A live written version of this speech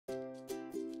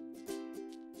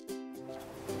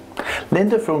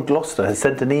Linda from Gloucester has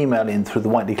sent an email in through the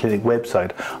Whiteley Clinic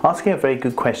website asking a very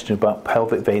good question about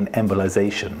pelvic vein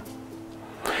embolisation.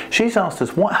 She's asked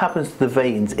us what happens to the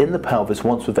veins in the pelvis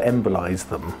once we've embolised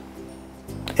them.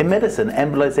 In medicine,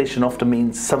 embolisation often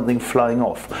means something flying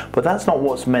off, but that's not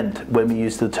what's meant when we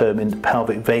use the term in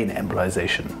pelvic vein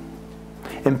embolisation.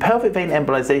 In pelvic vein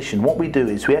embolisation, what we do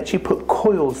is we actually put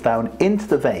coils down into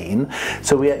the vein,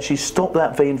 so we actually stop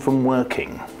that vein from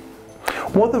working.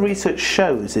 What the research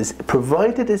shows is,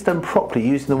 provided it's done properly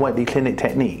using the Whiteley Clinic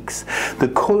techniques, the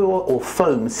coil or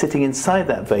foam sitting inside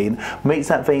that vein makes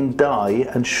that vein die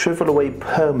and shrivel away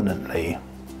permanently.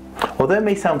 Although it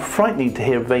may sound frightening to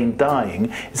hear a vein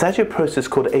dying, it's actually a process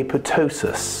called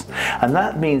apoptosis, and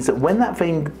that means that when that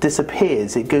vein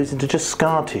disappears, it goes into just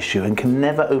scar tissue and can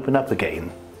never open up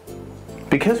again.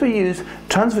 Because we use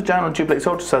transvaginal duplex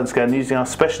ultrasound scan using our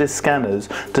specialist scanners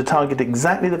to target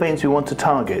exactly the veins we want to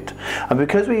target, and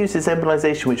because we use this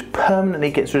embolisation which permanently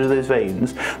gets rid of those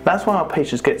veins, that's why our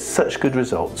patients get such good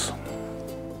results.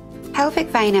 Pelvic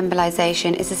vein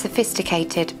embolisation is a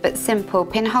sophisticated but simple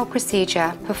pinhole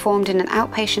procedure performed in an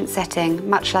outpatient setting,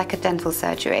 much like a dental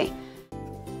surgery.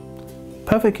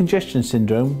 Pelvic congestion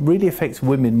syndrome really affects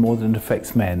women more than it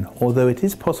affects men, although it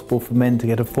is possible for men to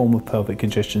get a form of pelvic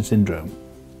congestion syndrome.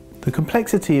 The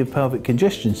complexity of pelvic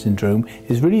congestion syndrome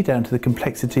is really down to the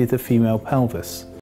complexity of the female pelvis.